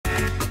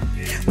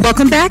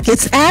Welcome back.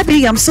 It's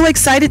Abby. I'm so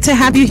excited to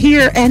have you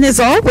here. And as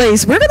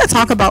always, we're going to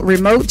talk about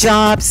remote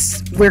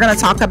jobs. We're going to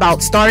talk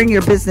about starting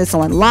your business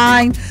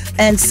online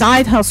and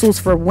side hustles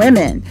for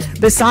women.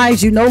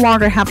 Besides, you no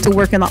longer have to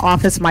work in the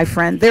office, my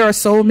friend. There are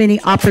so many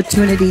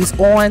opportunities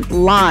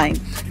online.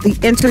 The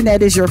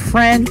internet is your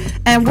friend.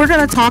 And we're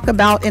going to talk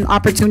about an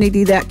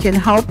opportunity that can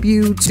help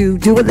you to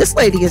do what this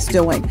lady is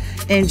doing.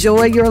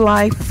 Enjoy your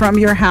life from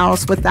your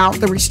house without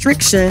the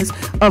restrictions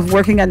of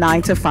working a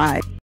 9 to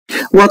 5.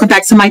 Welcome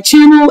back to my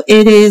channel.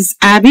 It is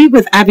Abby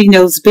with Abby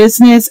Knows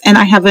Business, and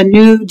I have a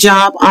new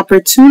job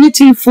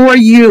opportunity for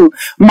you,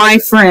 my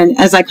friend,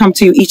 as I come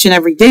to you each and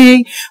every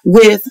day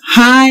with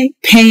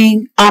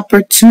high-paying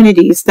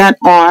opportunities that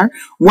are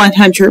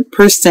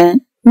 100%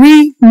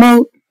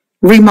 remote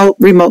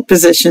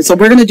positions. So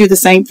we're going to do the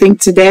same thing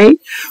today.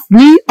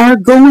 We are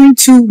going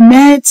to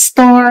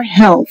MedStar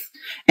Health.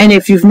 And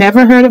if you've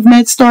never heard of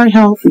MedStar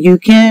Health, you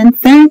can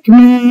thank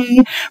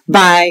me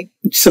by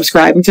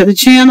subscribing to the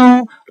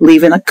channel,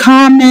 leaving a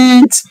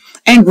comment,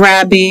 and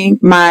grabbing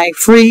my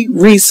free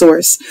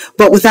resource.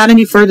 But without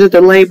any further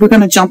delay, we're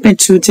going to jump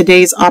into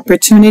today's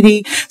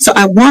opportunity. So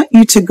I want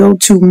you to go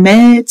to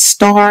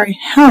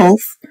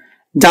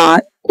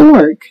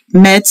medstarhealth.org,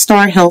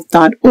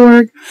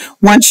 medstarhealth.org.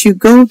 Once you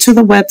go to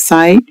the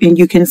website, and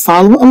you can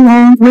follow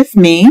along with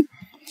me,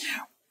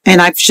 and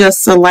I've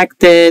just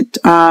selected,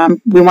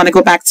 we want to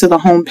go back to the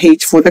home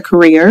page for the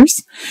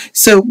careers.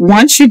 So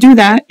once you do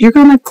that, you're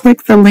going to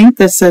click the link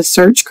that says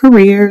search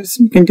careers.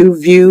 You can do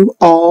view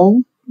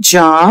all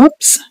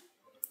jobs.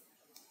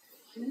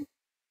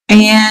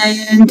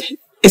 And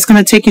it's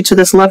going to take you to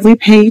this lovely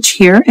page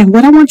here. And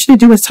what I want you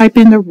to do is type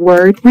in the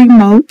word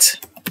remote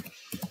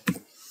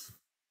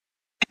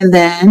and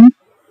then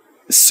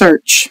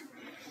search.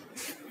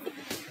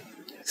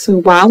 So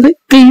while it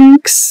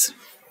thinks,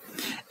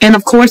 and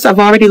of course, I've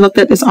already looked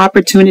at these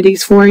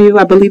opportunities for you.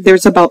 I believe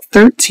there's about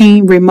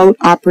 13 remote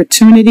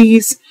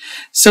opportunities.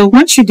 So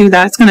once you do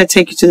that, it's going to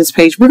take you to this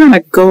page. We're going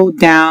to go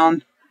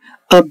down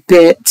a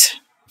bit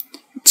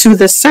to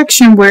the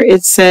section where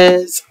it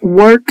says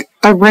work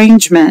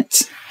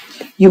arrangement.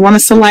 You want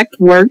to select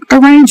work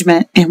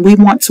arrangement, and we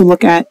want to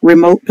look at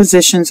remote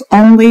positions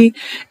only.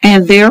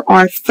 And there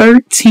are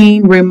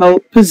 13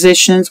 remote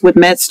positions with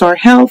MedStar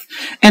Health.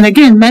 And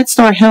again,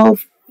 MedStar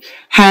Health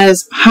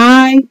has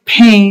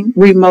high-paying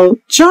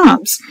remote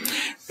jobs.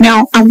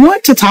 Now, I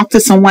want to talk to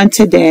someone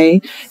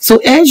today. So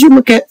as you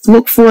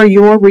look for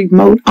your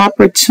remote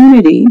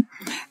opportunity,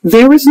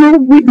 there is no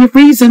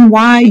reason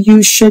why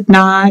you should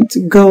not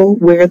go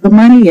where the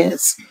money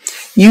is.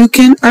 You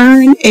can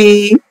earn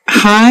a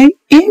high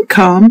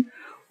income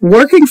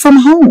working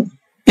from home.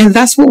 And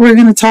that's what we're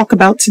going to talk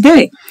about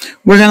today.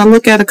 We're going to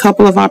look at a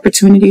couple of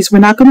opportunities. We're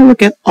not going to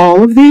look at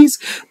all of these,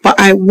 but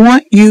I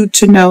want you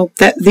to know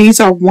that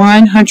these are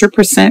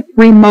 100%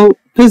 remote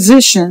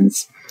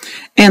positions.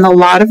 And a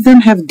lot of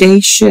them have day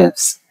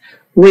shifts,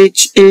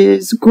 which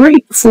is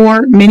great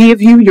for many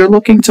of you. You're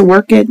looking to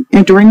work it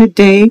and during the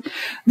day.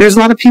 There's a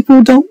lot of people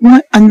who don't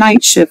want a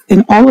night shift,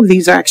 and all of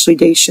these are actually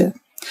day shift.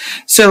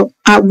 So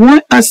I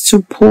want us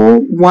to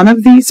pull one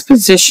of these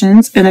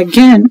positions. And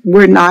again,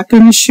 we're not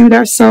going to shoot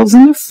ourselves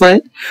in the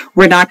foot.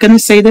 We're not going to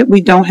say that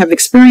we don't have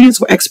experience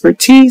or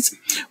expertise.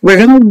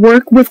 We're going to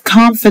work with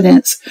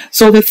confidence.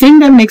 So the thing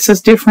that makes us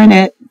different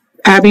at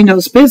Abby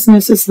Knows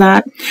Business is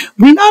that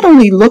we not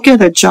only look at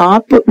a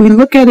job, but we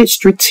look at it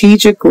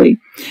strategically.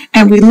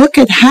 And we look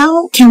at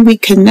how can we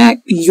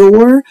connect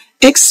your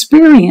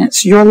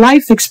experience, your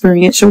life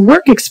experience, your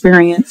work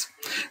experience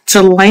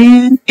to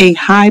land a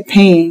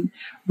high-paying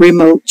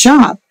remote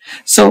job.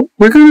 So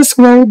we're going to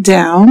scroll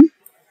down.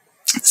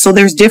 So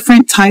there's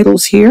different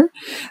titles here.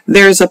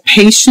 There's a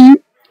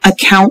patient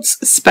accounts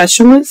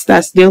specialist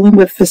that's dealing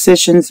with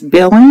physicians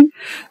billing.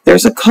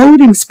 There's a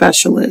coding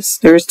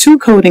specialist. There's 2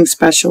 coding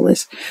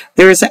specialists.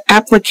 There's an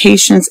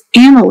applications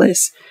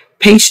analyst,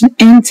 patient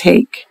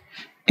intake,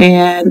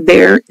 and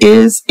there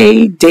is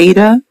a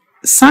data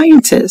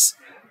scientist,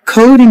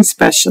 coding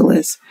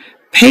specialist,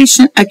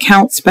 patient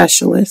account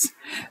specialist.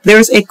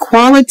 There's a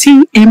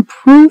quality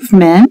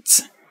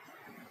improvement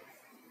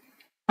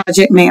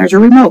project manager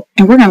remote,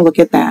 and we're going to look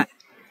at that.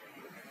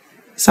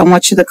 So I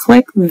want you to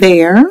click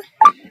there,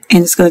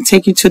 and it's going to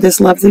take you to this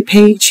lovely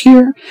page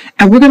here.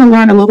 And we're going to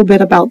learn a little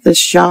bit about this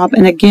job.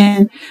 And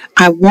again,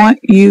 I want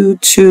you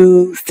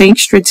to think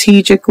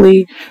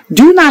strategically.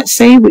 Do not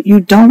say what you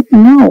don't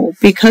know,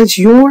 because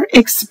your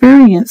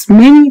experience,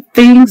 many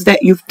things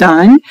that you've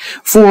done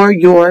for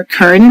your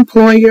current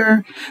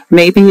employer,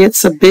 maybe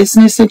it's a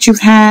business that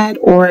you've had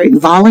or a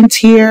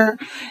volunteer,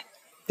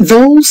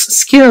 those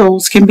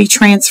skills can be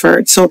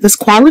transferred. So this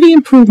quality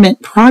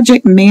improvement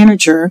project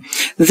manager,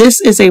 this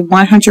is a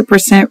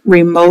 100%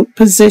 remote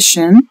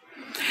position.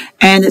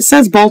 And it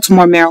says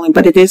Baltimore, Maryland,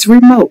 but it is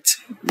remote.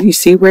 You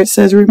see where it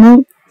says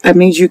remote? That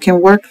means you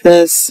can work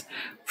this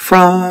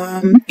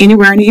from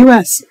anywhere in the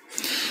U.S.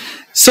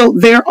 So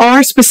there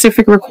are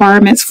specific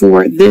requirements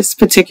for this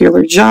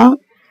particular job.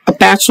 A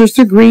bachelor's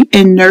degree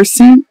in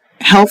nursing,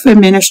 health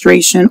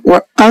administration,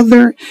 or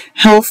other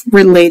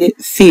health-related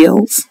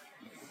fields.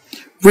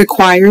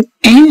 required,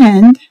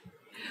 and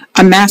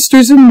a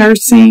master's in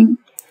nursing,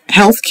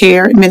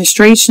 healthcare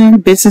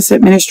administration, business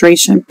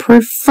administration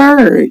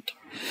preferred.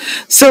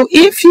 So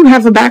if you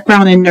have a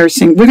background in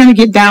nursing, we're going to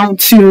get down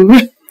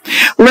to,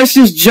 let's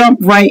just jump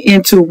right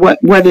into what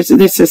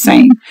this is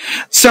saying.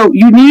 So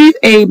you need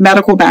a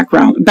medical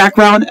background,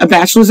 a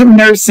bachelor's of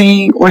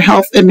nursing or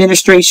health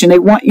administration. They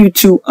want you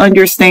to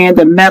understand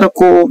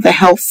the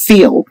health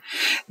field.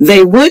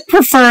 They would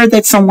prefer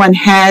that someone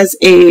has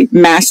a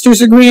master's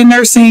degree in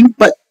nursing,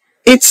 but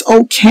it's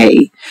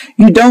okay.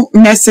 You don't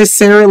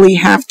necessarily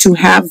have to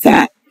have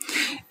that.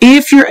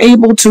 If you're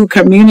able to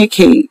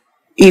communicate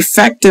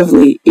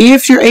effectively,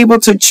 if you're able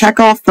to check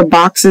off the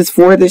boxes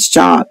for this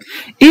job,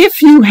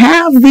 if you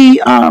have the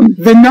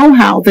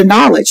know-how, the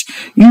knowledge,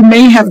 you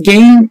may have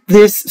gained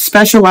this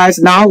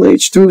specialized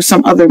knowledge through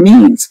some other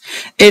means.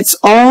 It's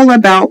all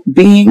about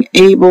being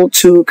able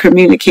to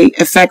communicate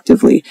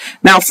effectively.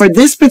 Now, for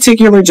this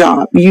particular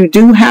job, you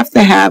do have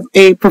to have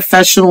a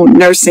professional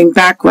nursing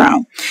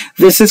background.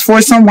 This is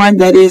for someone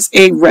that is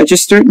a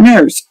registered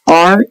nurse,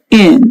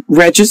 RN,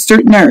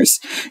 registered nurse.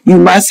 You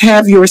must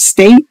have your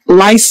state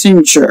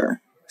licensure.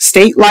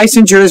 State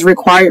licensure is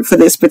required for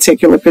this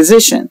particular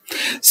position.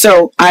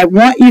 So I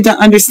want you to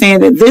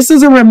understand that this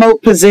is a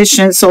remote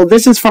position. So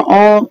this is for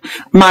all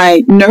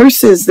my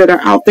nurses that are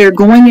out there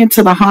going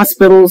into the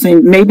hospitals,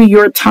 and maybe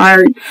you're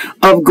tired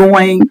of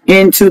going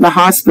into the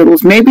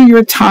hospitals. Maybe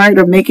you're tired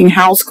of making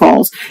house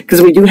calls,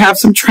 because we do have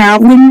some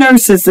traveling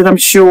nurses that I'm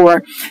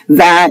sure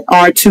that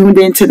are tuned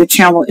into the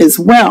channel as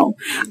well.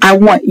 I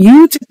want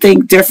you to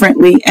think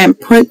differently and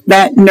put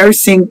that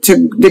nursing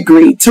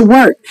degree to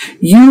work.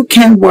 You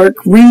can work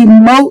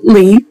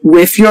remotely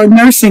with your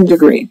nursing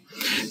degree.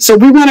 So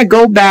we want to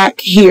go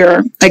back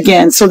here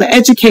again. So the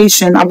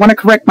education, I want to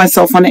correct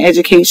myself on the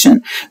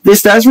education.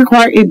 This does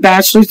require a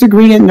bachelor's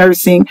degree in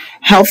nursing,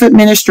 health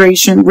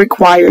administration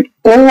required,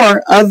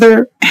 or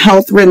other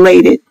health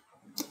related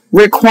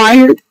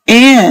required,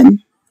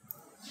 and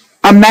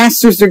a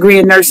master's degree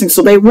in nursing.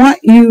 So they want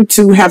you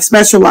to have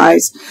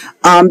specialized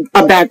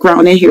a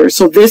background in here.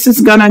 So this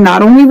is going to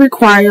not only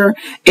require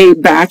a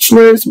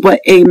bachelor's, but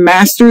a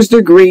master's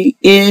degree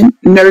in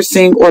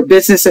nursing or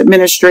business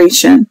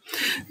administration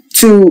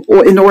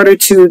in order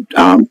to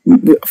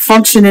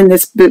function in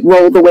this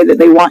role the way that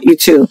they want you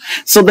to.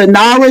 So the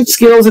knowledge,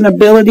 skills, and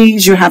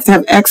abilities, you have to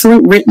have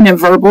excellent written and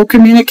verbal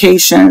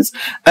communications,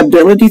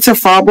 ability to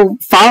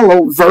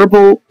follow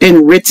verbal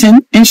and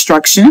written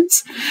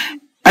instructions,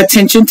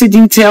 attention to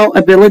detail,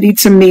 ability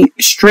to meet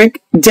strict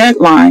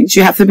deadlines.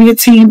 You have to be a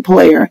team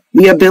player,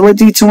 the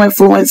ability to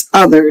influence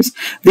others,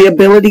 the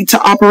ability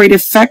to operate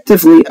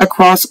effectively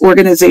across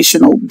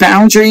organizational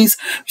boundaries,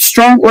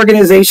 strong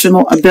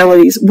organizational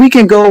abilities. We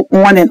can go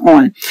on and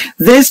on.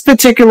 This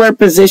particular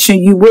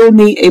position, you will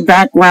need a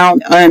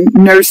background in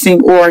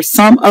nursing or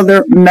some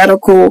other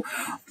medical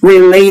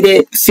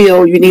related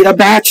field. You need a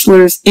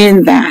bachelor's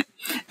in that.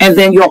 And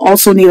then you'll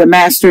also need a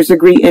master's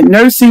degree in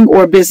nursing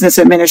or business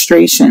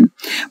administration.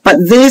 But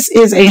this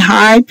is a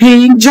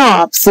high-paying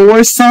job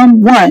for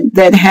someone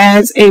that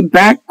has a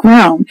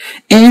background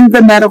in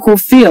the medical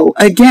field.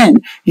 Again,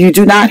 you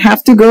do not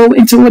have to go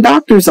into a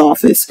doctor's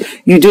office.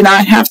 You do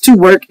not have to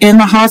work in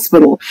the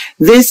hospital.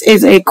 This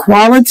is a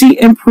quality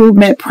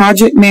improvement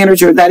project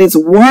manager that is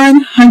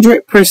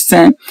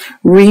 100%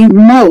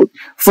 remote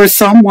for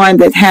someone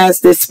that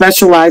has this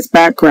specialized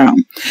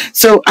background.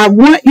 So I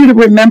want you to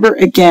remember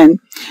again,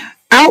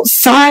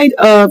 outside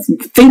of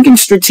thinking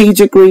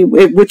strategically,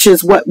 which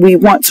is what we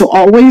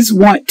always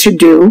want to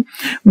do,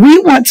 we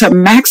want to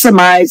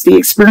maximize the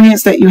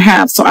experience that you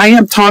have. So I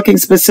am talking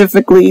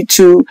specifically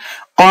to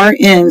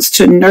RNs,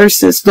 to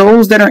nurses,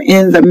 those that are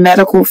in the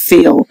medical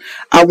field.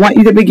 I want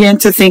you to begin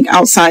to think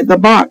outside the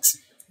box.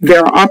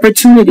 There are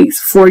opportunities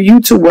for you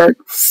to work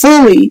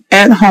fully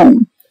at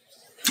home.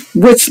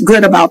 What's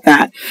good about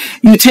that?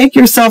 You take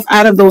yourself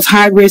out of those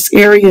high risk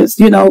areas.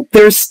 You know,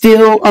 there's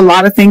still a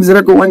lot of things that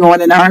are going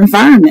on in our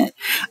environment.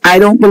 I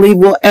don't believe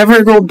we'll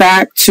ever go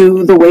back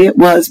to the way it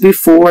was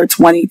before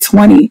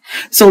 2020.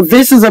 So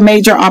this is a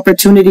major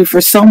opportunity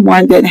for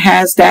someone that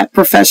has that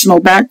professional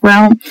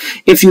background.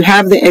 If you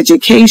have the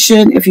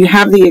education, if you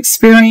have the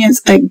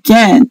experience,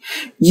 again,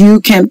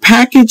 you can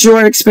package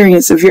your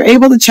experience. If you're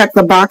able to check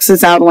the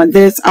boxes out on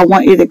this, I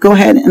want you to go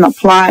ahead and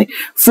apply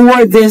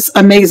for this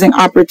amazing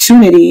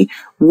opportunity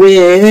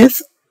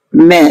with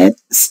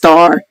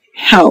MedStar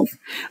Health.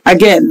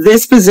 Again,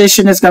 this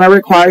position is going to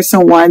require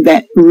someone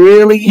that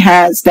really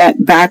has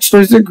that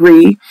bachelor's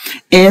degree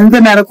in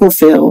the medical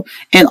field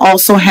and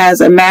also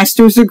has a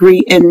master's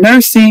degree in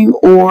nursing,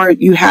 or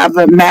you have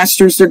a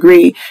master's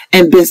degree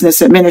in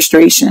business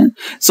administration.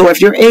 So if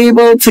you're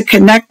able to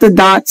connect the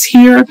dots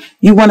here,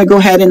 you want to go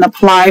ahead and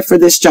apply for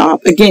this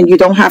job. Again, you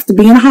don't have to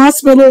be in a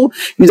hospital.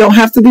 You don't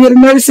have to be at a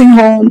nursing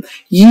home.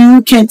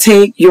 You can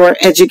take your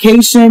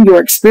education,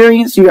 your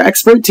experience, your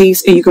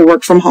expertise, and you can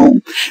work from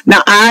home.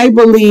 Now, I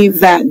believe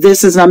that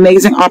this is an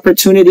amazing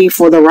opportunity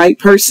for the right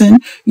person.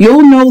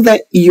 You'll know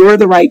that you're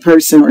the right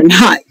person or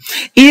not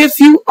If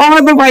you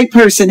are the right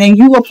person and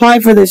you apply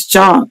for this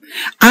job,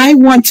 I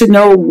want to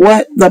know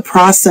what the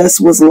process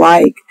was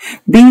like.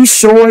 Be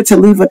sure to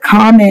leave a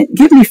comment.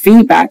 Give me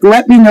feedback.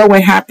 Let me know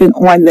what happened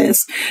on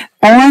this.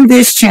 On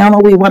this channel,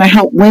 we want to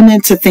help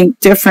women to think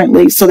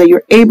differently so that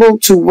you're able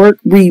to work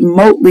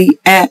remotely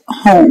at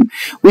home.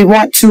 We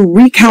want to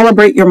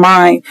recalibrate your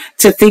mind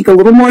to think a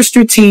little more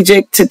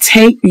strategic, to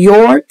take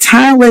your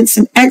talents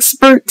and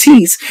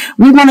expertise.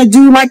 We want to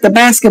do like the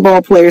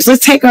basketball players.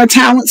 Let's take our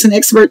talents and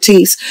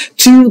expertise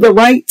to the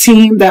right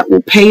team that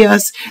will pay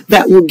us,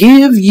 that will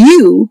give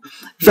you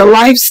the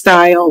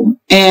lifestyle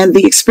and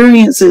the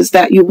experiences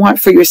that you want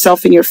for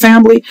yourself and your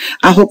family.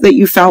 I hope that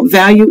you found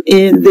value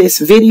in this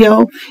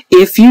video.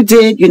 If you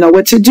did, you know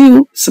what to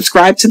do.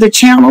 Subscribe to the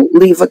channel,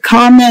 leave a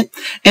comment,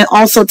 and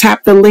also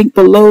tap the link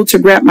below to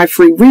grab my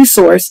free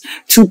resource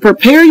to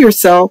prepare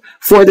yourself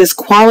for this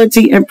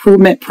quality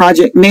improvement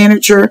project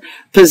manager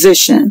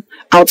position.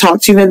 I'll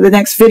talk to you in the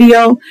next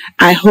video.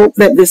 I hope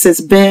that this has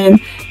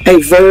been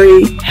a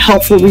very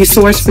helpful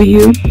resource for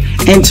you.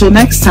 Until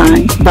next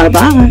time,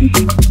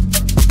 bye-bye.